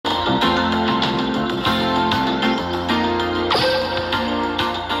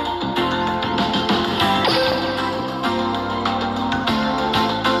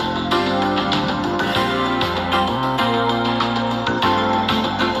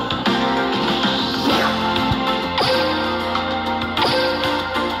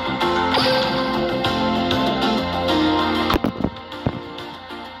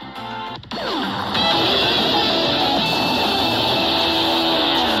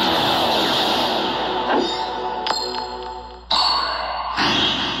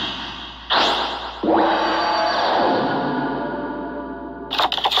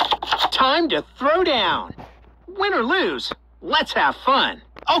to throw down. Win or lose, let's have fun.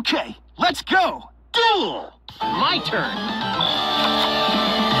 Okay, let's go. Duel! My turn.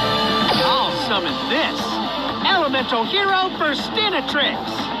 I'll summon this. Elemental Hero Burstinatrix.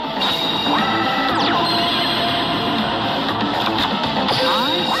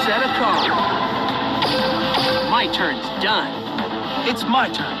 I set a card. My turn's done. It's my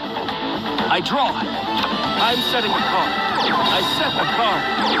turn. I draw. I'm setting a card. I set a card.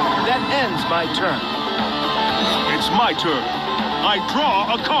 That ends my turn. It's my turn. I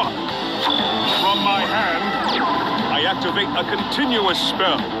draw a card. From my hand, I activate a continuous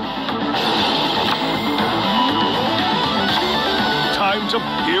spell. Time to...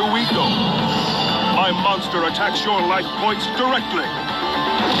 Here we go. My monster attacks your life points directly.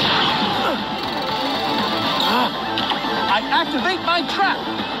 I activate my trap.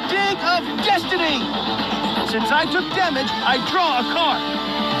 Dig of Destiny. Since I took damage, I draw a card.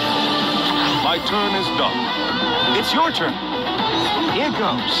 My turn is done. It's your turn. Here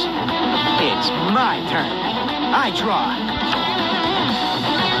goes. It's my turn. I draw.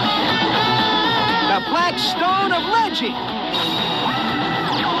 The Black Stone of Legend.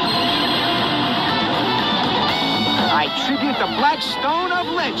 I tribute the Black Stone of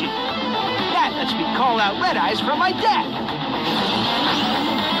Legend. That lets me call out Red Eyes from my deck.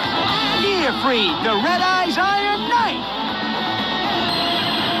 Gearfried, the Red Eyes Iron Knight.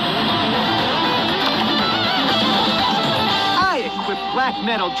 I equip Black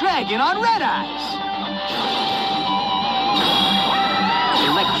Metal Dragon on Red Eyes.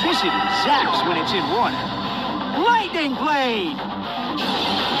 Electricity zaps when it's in water. Lightning Blade.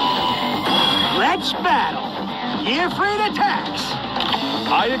 Let's battle. Gearfried attacks.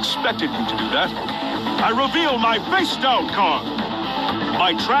 I expected you to do that. I reveal my face down card.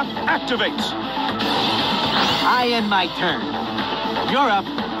 My trap activates. I end my turn. You're up.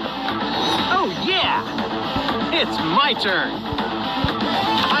 Oh, yeah! It's my turn.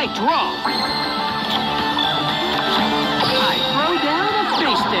 I draw. I throw down and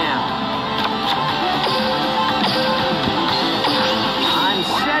face down. I'm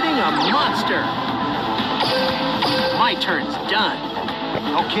setting a monster. My turn's done.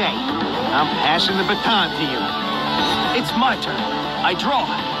 Okay, I'm passing the baton to you. It's my turn. I draw.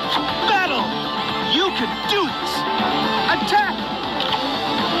 Battle! You can do this! Attack!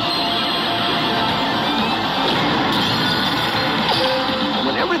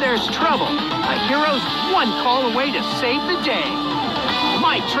 Whenever there's trouble, a hero's one call away to save the day.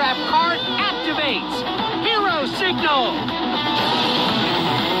 My trap card activates. Hero Signal!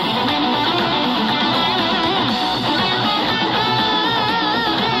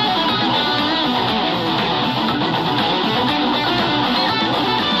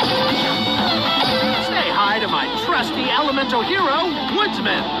 To my trusty elemental hero,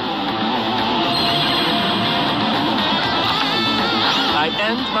 Woodsman. I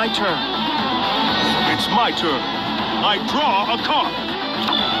end my turn. It's my turn. I draw a card.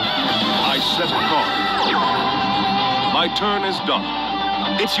 I set a card. My turn is done.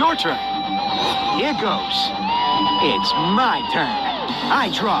 It's your turn. Here goes. It's my turn. I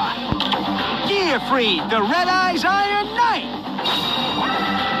draw. Gearfried, the Red Eyes Iron Knight.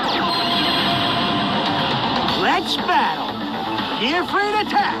 Let's battle. Gearfried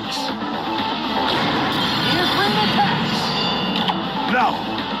attacks. Gearfried attacks. Now,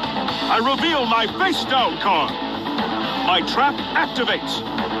 I reveal my face down card. My trap activates.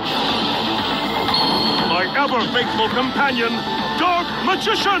 My ever faithful companion, Dark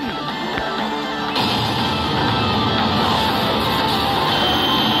Magician.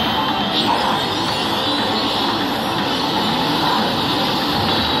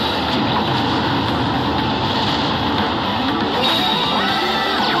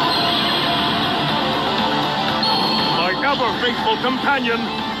 Ever-faithful companion,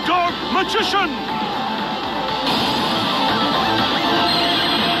 Dark Magician!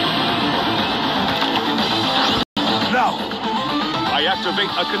 Now, I activate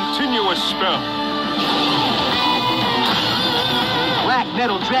a continuous spell. Black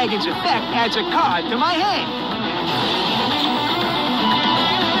Metal Dragon's effect adds a card to my hand.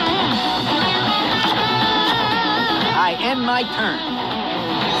 I end my turn.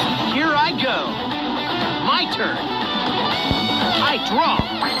 Here I go. My turn. I draw.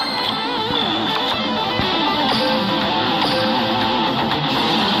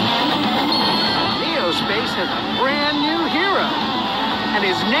 Neospace has a brand new hero. And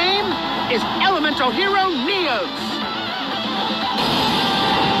his name is Elemental Hero Neos.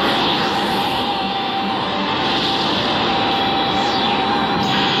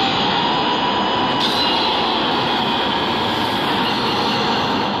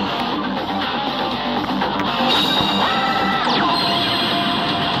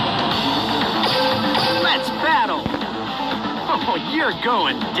 you're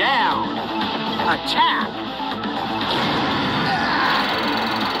going down. Attack.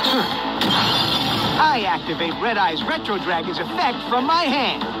 I activate Red Eye's Retro Dragon's effect from my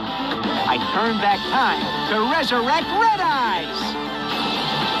hand. I turn back time to resurrect Red Eyes.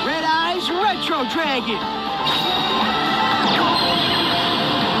 Red Eye's Retro Dragon.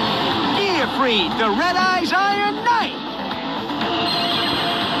 Freed the Red Eye's Iron Knight!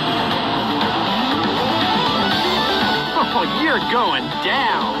 Oh, you're going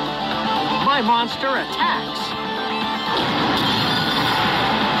down! My monster attacks!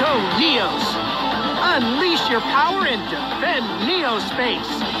 Go, Neos! Unleash your power and defend Neo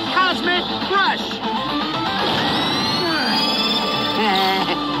Space! Cosmic Rush!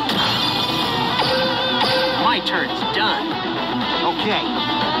 My turn's done.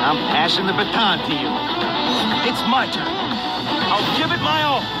 Okay. I'm passing the baton to you. It's my turn. I'll give it my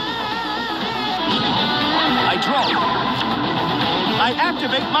all. I draw. I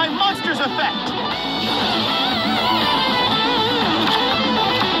activate my monster's effect.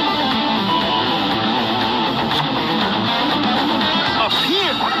 Up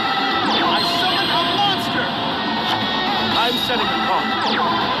here. I summon a monster. I'm setting a card.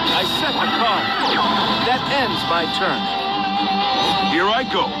 I set a card. That ends my turn. Here I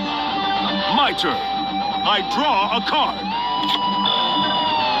go. My turn. I draw a card.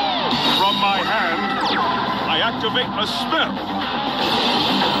 From my hand, I activate a spell.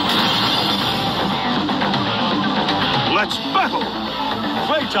 Let's battle.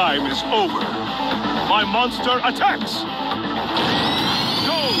 Playtime is over. My monster attacks.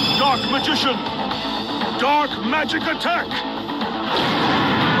 Go, Dark Magician. Dark Magic Attack.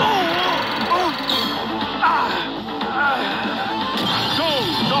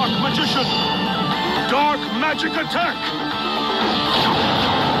 Dark Magician! Dark Magic Attack!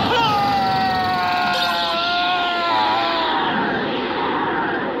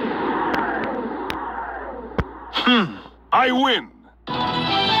 I win!